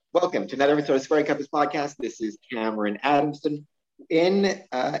Welcome to another episode of Square Compass Podcast. This is Cameron Adamson in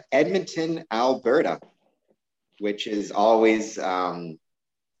Edmonton, Alberta, which is always, this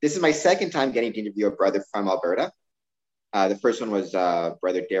is my second time getting to interview a brother from Alberta. The first one was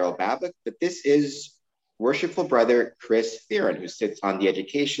Brother Daryl Babbitt, but this is Worshipful Brother Chris Fearon, who sits on the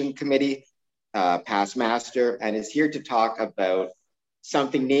Education Committee, past master, and is here to talk about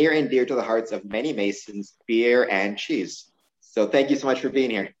something near and dear to the hearts of many Masons, beer and cheese. So thank you so much for being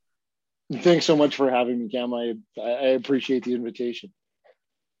here. Thanks so much for having me, Cam. I appreciate the invitation.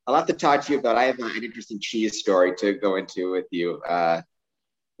 I'll have to talk to you about, I have an interesting cheese story to go into with you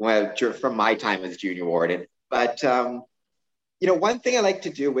from my time as junior warden. But, one thing I like to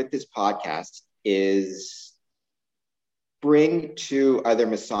do with this podcast is bring to other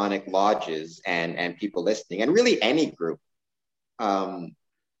Masonic lodges and people listening, and really any group,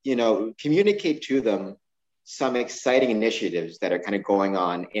 communicate to them some exciting initiatives that are kind of going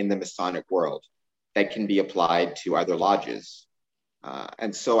on in the Masonic world that can be applied to other lodges.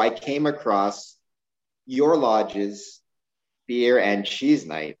 And so I came across your lodge's beer and cheese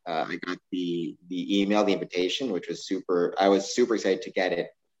night. I got the email, the invitation, which was I was super excited to get it.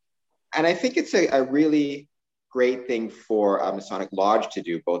 And I think it's a really great thing for a Masonic lodge to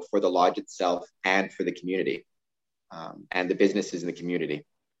do, both for the lodge itself and for the community, and the businesses in the community.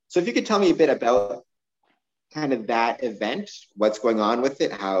 So if you could tell me a bit about kind of that event, what's going on with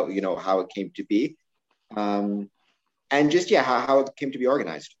it, how it came to be, and just how it came to be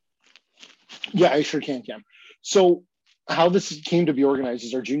organized. Yeah, I sure can, Cam. So how this came to be organized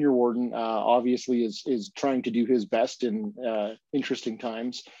is our junior warden obviously is trying to do his best in interesting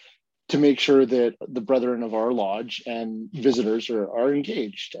times to make sure that the brethren of our lodge and visitors are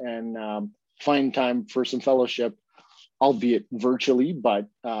engaged and find time for some fellowship, albeit virtually, but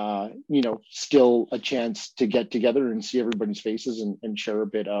still a chance to get together and see everybody's faces and share a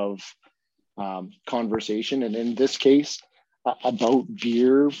bit of conversation. And in this case, about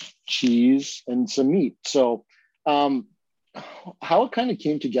beer, cheese, and some meat. So how it kind of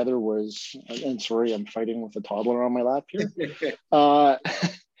came together was, and sorry, I'm fighting with a toddler on my lap here,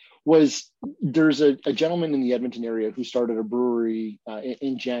 was there's a gentleman in the Edmonton area who started a brewery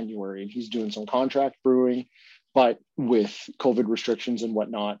in January, and he's doing some contract brewing, but with COVID restrictions and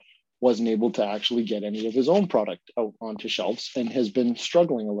whatnot, wasn't able to actually get any of his own product out onto shelves and has been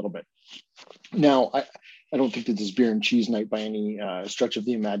struggling a little bit. Now, I don't think that this beer and cheese night by any stretch of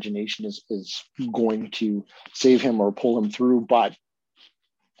the imagination is going to save him or pull him through, but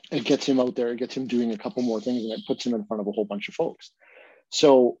it gets him out there, it gets him doing a couple more things, and it puts him in front of a whole bunch of folks.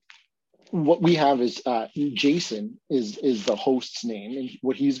 So what we have is Jason is the host's name, and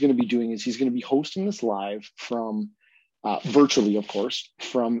what he's going to be doing is he's going to be hosting this live from virtually, of course,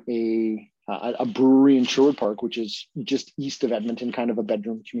 from a brewery in Sherwood Park, which is just east of Edmonton, kind of a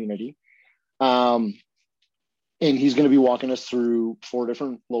bedroom community. And he's going to be walking us through 4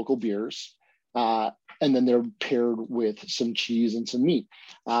 different local beers, and then they're paired with some cheese and some meat.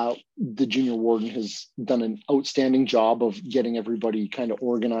 The junior warden has done an outstanding job of getting everybody kind of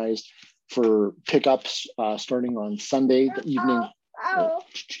organized for pickups starting on Sunday the evening.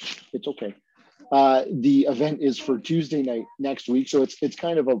 It's okay. The event is for Tuesday night next week, so it's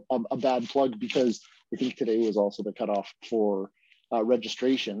kind of a bad plug because I think today was also the cutoff for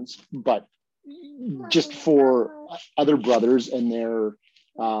registrations. But just for other brothers and their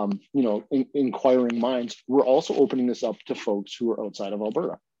inquiring minds, we're also opening this up to folks who are outside of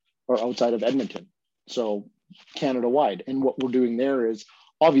Alberta or outside of Edmonton, so Canada-wide. And what we're doing there is,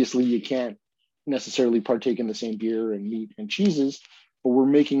 obviously, you can't necessarily partake in the same beer and meat and cheeses, but we're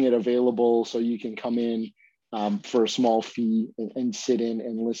making it available so you can come in for a small fee and sit in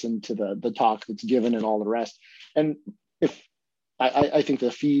and listen to the talk that's given and all the rest. And I think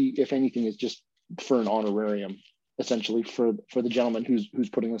the fee, if anything, is just for an honorarium, essentially, for the gentleman who's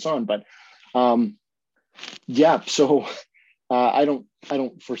putting this on. But so I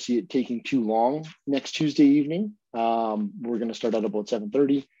don't foresee it taking too long next Tuesday evening. We're going to start at about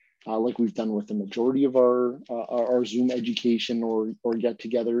 7:30, like we've done with the majority of our Zoom education or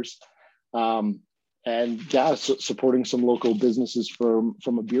get-togethers, supporting some local businesses from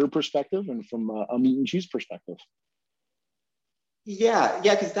a beer perspective and from a meat and cheese perspective. Yeah,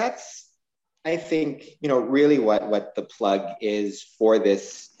 because that's, I think, really what the plug is for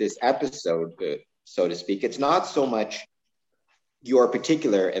this episode, so to speak. It's not so much your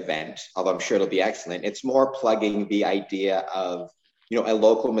particular event, although I'm sure it'll be excellent. It's more plugging the idea of, a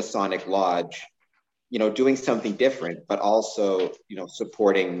local Masonic lodge, doing something different, but also,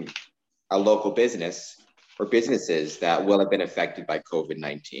 supporting a local business or businesses that will have been affected by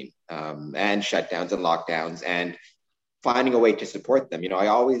COVID-19 and shutdowns and lockdowns. And, finding a way to support them. I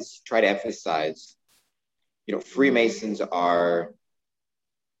always try to emphasize, Freemasons are,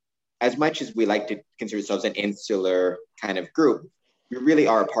 as much as we like to consider ourselves an insular kind of group, we really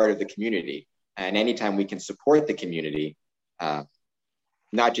are a part of the community. And anytime we can support the community,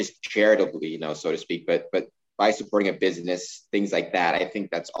 not just charitably, so to speak, but by supporting a business, things like that, I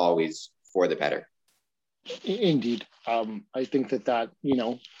think that's always for the better. Indeed. I think that,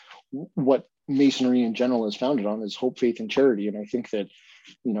 what Masonry in general is founded on is hope, faith, and charity. And I think that,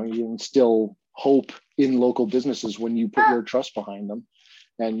 you instill hope in local businesses when you put your trust behind them.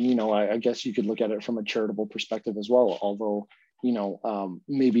 And, I guess you could look at it from a charitable perspective as well, although,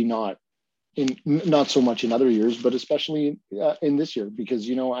 maybe not so much in other years, but especially in this year, because,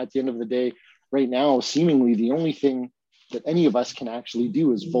 at the end of the day, right now, seemingly the only thing that any of us can actually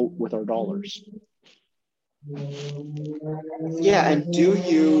do is vote with our dollars. Yeah. And do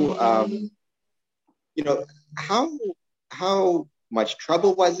you, how much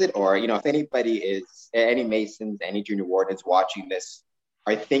trouble was it? Or, if any Masons, any junior wardens watching this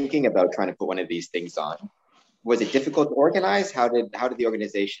are thinking about trying to put one of these things on, was it difficult to organize? How did the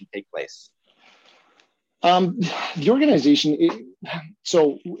organization take place? The organization,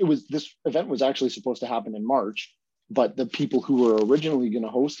 this event was actually supposed to happen in March, but the people who were originally going to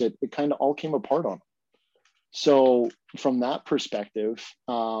host it kind of all came apart on it. So from that perspective,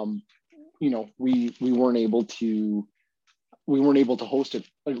 we weren't able to host it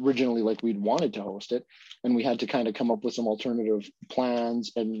originally like we'd wanted to host it, and we had to kind of come up with some alternative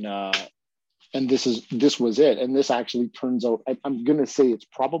plans, and this was it. And this actually turns out, I'm going to say it's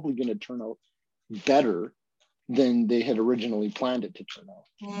probably going to turn out better than they had originally planned it to turn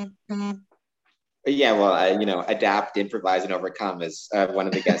out. Yeah, well, adapt, improvise, and overcome, as one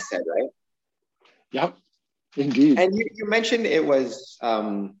of the guests said, right? Yep, indeed. And you mentioned it was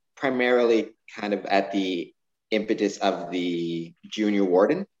primarily kind of at the impetus of the junior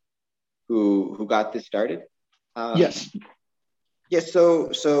warden who got this started. Yes. Yes.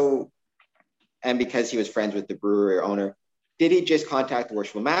 So, and because he was friends with the brewery owner, did he just contact the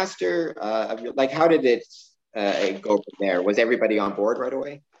worshipful master? How did it go from there? Was everybody on board right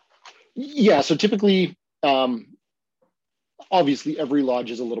away? Yeah. So typically, obviously, every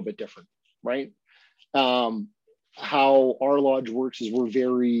lodge is a little bit different, right? How our lodge works is we're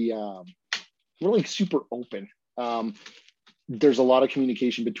super open. There's a lot of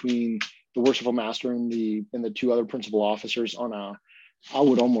communication between the worshipful master and the two other principal officers on I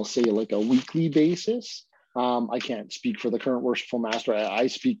would almost say like a weekly basis. I can't speak for the current worshipful master. I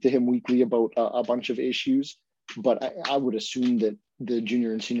speak to him weekly about a bunch of issues, but I would assume that the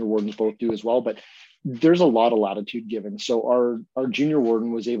junior and senior wardens both do as well. But there's a lot of latitude given. So our junior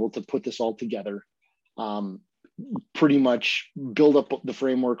warden was able to put this all together, pretty much build up the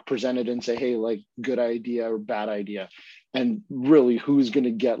framework, present it, and say, hey, like, good idea or bad idea. And really, who's going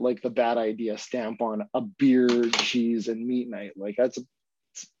to get like the bad idea stamp on a beer, cheese, and meat night? Like, that's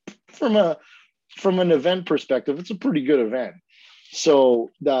from an event perspective, it's a pretty good event. So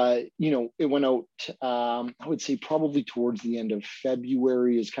it went out, I would say probably towards the end of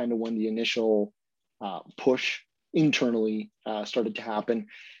February is kind of when the initial push internally started to happen.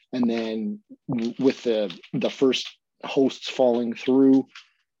 And then with the first hosts falling through,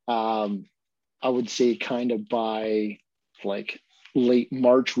 I would say kind of by like late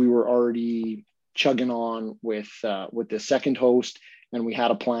March, we were already chugging on with the second host, and we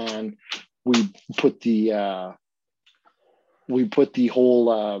had a plan. We put the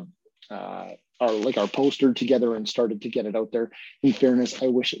whole our poster together and started to get it out there. In fairness, I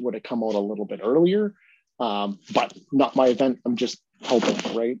wish it would have come out a little bit earlier, but not my event. I'm just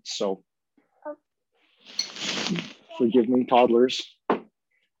helping, right? So forgive me, toddlers.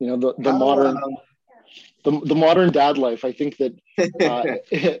 The modern dad life. I think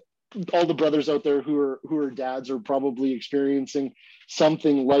that all the brothers out there who are dads are probably experiencing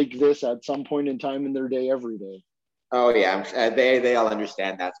something like this at some point in time in their day every day. Oh yeah, they all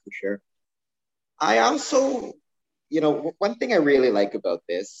understand, that's for sure. I also, one thing I really like about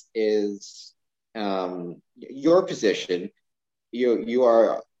this is your position. You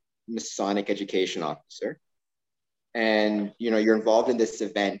are a Masonic education officer, and you're involved in this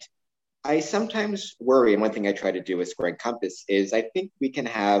event. I sometimes worry, and one thing I try to do with Square and Compass is I think we can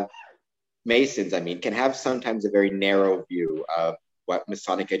have Masons, can have sometimes a very narrow view of what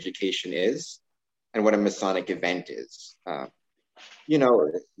Masonic education is and what a Masonic event is.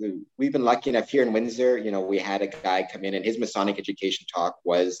 We've been lucky enough here in Windsor, we had a guy come in and his Masonic education talk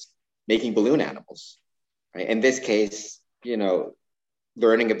was making balloon animals, right? In this case,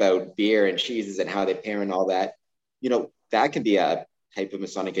 learning about beer and cheeses and how they pair and all that, that can be a type of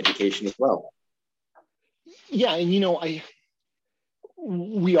Masonic education as well. Yeah, and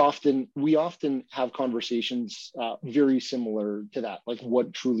we often have conversations very similar to that, like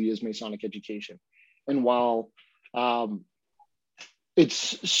what truly is Masonic education. And while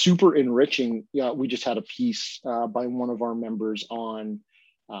it's super enriching, we just had a piece by one of our members on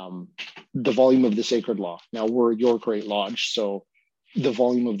the volume of the sacred law. Now, we're a York Rite Lodge, so the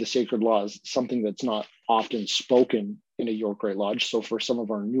volume of the sacred law is something that's not often spoken in a York Rite Lodge. So for some of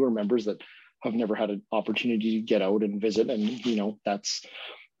our newer members that have never had an opportunity to get out and visit, and that's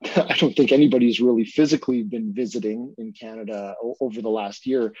I don't think anybody's really physically been visiting in Canada over the last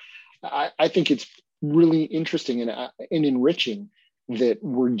year. I think it's really interesting and enriching that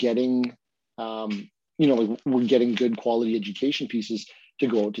we're getting we're getting good quality education pieces to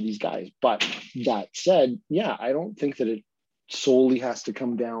go out to these guys. But that said, yeah, I don't think that it solely has to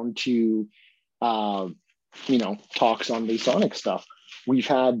come down to talks on Masonic stuff. We've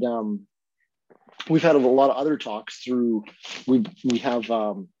had a lot of other talks through. We have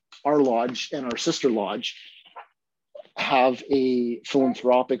our lodge and our sister lodge have a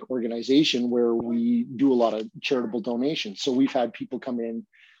philanthropic organization where we do a lot of charitable donations. So we've had people come in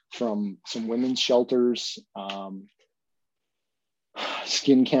from some women's shelters,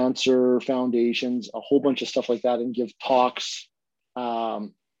 skin cancer foundations, a whole bunch of stuff like that, and give talks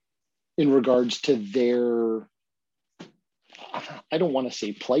in regards to their, I don't want to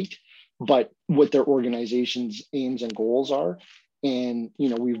say plight, but what their organization's aims and goals are. And,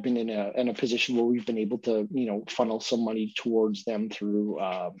 we've been in a position where we've been able to, funnel some money towards them through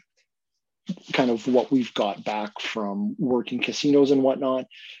kind of what we've got back from working casinos and whatnot.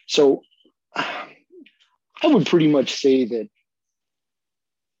 So I would pretty much say that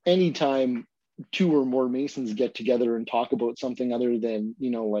anytime two or more Masons get together and talk about something other than,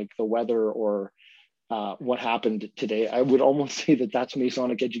 like the weather or what happened today, I would almost say that that's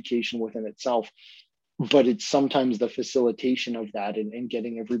Masonic education within itself. But it's sometimes the facilitation of that and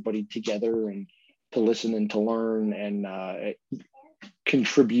getting everybody together and to listen and to learn and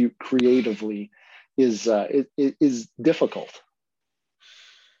contribute creatively is difficult.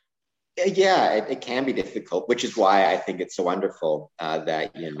 Yeah, it can be difficult, which is why I think it's so wonderful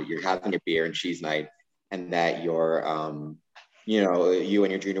that you're having a beer and cheese night, and that you're you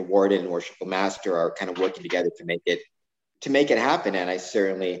and your junior warden and worshipful master are kind of working together to make it happen. And I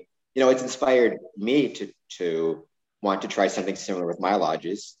certainly, it's inspired me to want to try something similar with my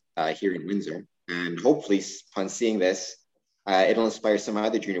lodges here in Windsor. And hopefully upon seeing this, it'll inspire some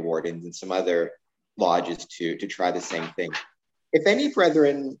other junior wardens and some other lodges to try the same thing. If any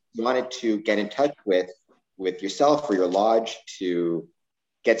brethren wanted to get in touch with yourself or your lodge to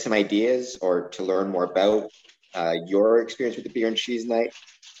get some ideas or to learn more about your experience with the beer and cheese night,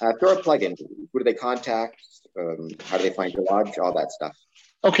 throw a plug in. Who do they contact? How do they find your lodge? All that stuff.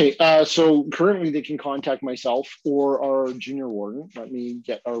 Okay, so currently they can contact myself or our junior warden. Let me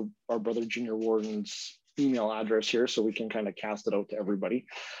get our brother junior warden's email address here so we can kind of cast it out to everybody.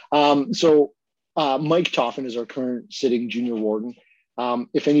 So Mike Toffan is our current sitting junior warden.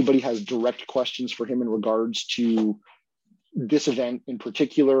 If anybody has direct questions for him in regards to this event in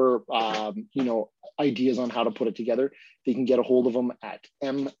particular, ideas on how to put it together, they can get a hold of him at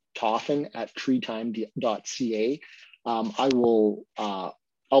mtoffan@treetime.ca.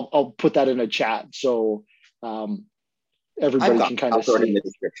 I'll put that in a chat so everybody can kind of see. It in the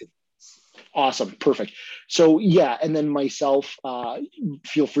description. Awesome, perfect. So yeah, and then myself,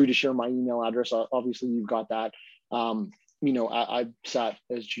 feel free to share my email address. Obviously, you've got that. I sat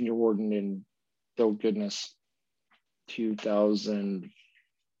as junior warden in, oh goodness,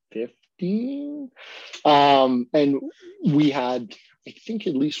 2015, and we had, I think,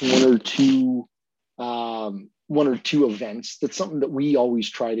 at least one or two events. That's something that we always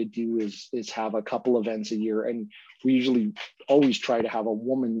try to do is have a couple events a year, and we usually always try to have a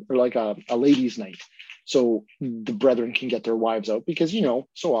woman or like a ladies' night, so the brethren can get their wives out, because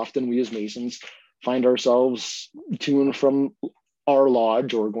so often we as Masons find ourselves to and from our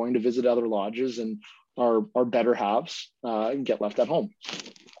lodge or going to visit other lodges, and our better halves get left at home.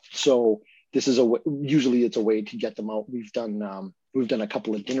 So this is usually it's a way to get them out. We've done a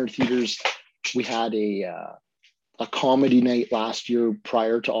couple of dinner theaters. We had a comedy night last year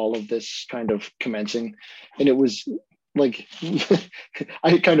prior to all of this kind of commencing, and it was like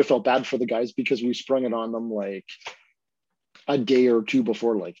I kind of felt bad for the guys because we sprung it on them like a day or two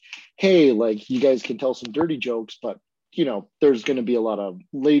before, like, hey, like, you guys can tell some dirty jokes, but there's going to be a lot of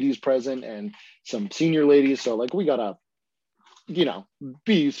ladies present and some senior ladies, so like we gotta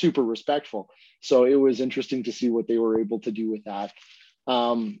be super respectful. So it was interesting to see what they were able to do with that.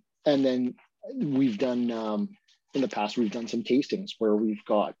 And then we've done in the past, we've done some tastings where we've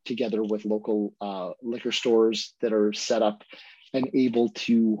got together with local liquor stores that are set up and able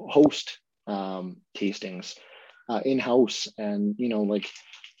to host tastings in-house. And, you know, like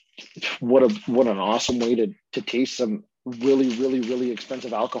what an awesome way to taste some really, really, really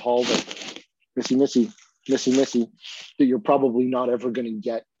expensive alcohol that missy, that you're probably not ever going to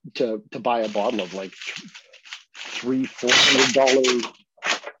get to buy a bottle of, like $300-$400.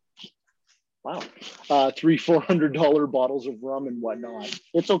 Wow. $300-$400 bottles of rum and whatnot.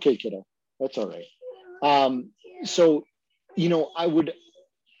 It's okay, kiddo. That's all right. So, you know, I would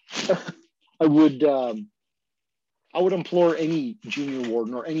implore any junior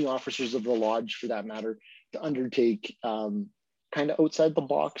warden or any officers of the lodge, for that matter, to undertake kind of outside the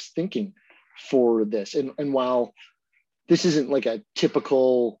box thinking for this. And while this isn't like a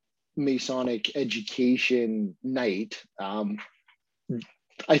typical Masonic education night,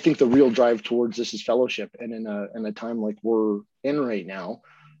 I think the real drive towards this is fellowship. And in a time like we're in right now,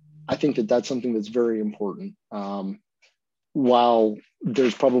 I think that that's something that's very important. While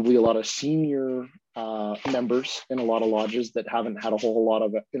there's probably a lot of senior members in a lot of lodges that haven't had a whole lot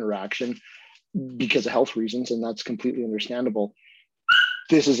of interaction because of health reasons, and that's completely understandable.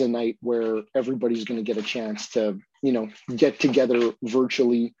 This is a night where everybody's going to get a chance to, you know, get together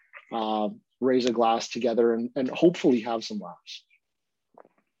virtually, raise a glass together, and hopefully have some laughs.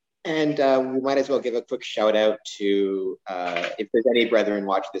 And we might as well give a quick shout out to, if there's any brethren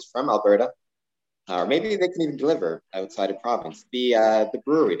watching this from Alberta, or maybe they can even deliver outside of province, the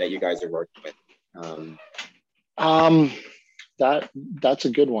brewery that you guys are working with. That's a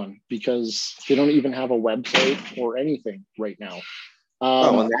good one, because they don't even have a website or anything right now.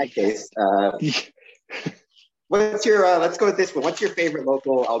 In that case, what's your, let's go with this one. What's your favorite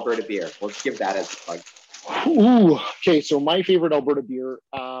local Alberta beer? We'll give that as a plug. Ooh, okay. So my favorite Alberta beer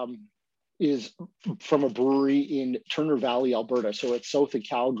is from a brewery in Turner Valley, Alberta. So it's south of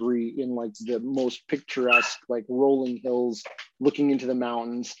Calgary, in like the most picturesque, like rolling hills, looking into the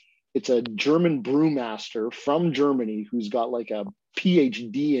mountains. It's a German brewmaster from Germany who's got like a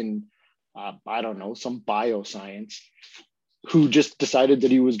PhD in, I don't know, some bioscience, who just decided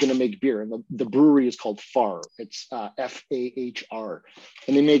that he was going to make beer. And the brewery is called FAR. It's FAHR.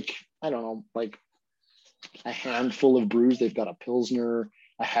 And they make, I don't know, like a handful of brews. They've got a Pilsner,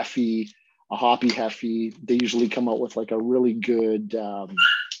 a Heffy, a hoppy Heffy. They usually come out with like a really good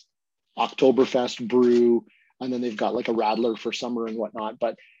Oktoberfest brew. And then they've got like a Radler for summer and whatnot.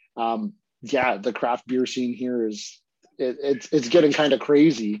 But yeah, the craft beer scene here is, it's getting kind of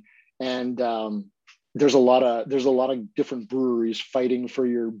crazy. And there's a lot of different breweries fighting for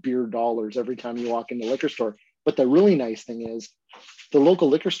your beer dollars every time you walk into the liquor store. But the really nice thing is the local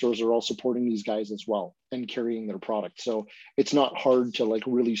liquor stores are all supporting these guys as well and carrying their product. So it's not hard to like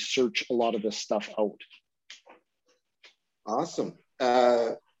really search a lot of this stuff out. Awesome.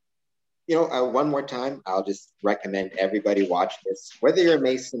 One more time, I'll just recommend everybody watch this, whether you're a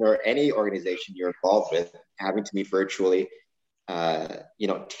Mason or any organization you're involved with, having to meet virtually.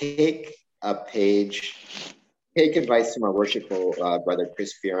 Take a page, take advice from our worshipful brother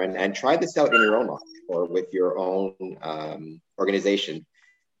Chris Fearon, and try this out in your own life or with your own organization,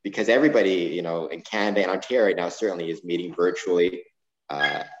 because everybody, in Canada and Ontario right now certainly is meeting virtually.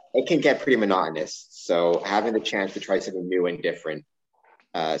 It can get pretty monotonous. So having the chance to try something new and different,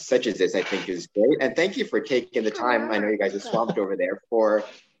 such as this, I think is great. And thank you for taking the time. I know you guys are swamped over there, for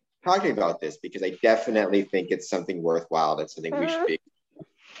talking about this, because I definitely think it's something worthwhile. That's something we should be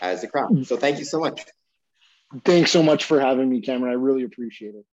as a crowd. So thank you so much. Thanks so much for having me, Cameron. I really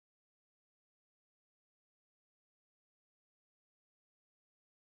appreciate it.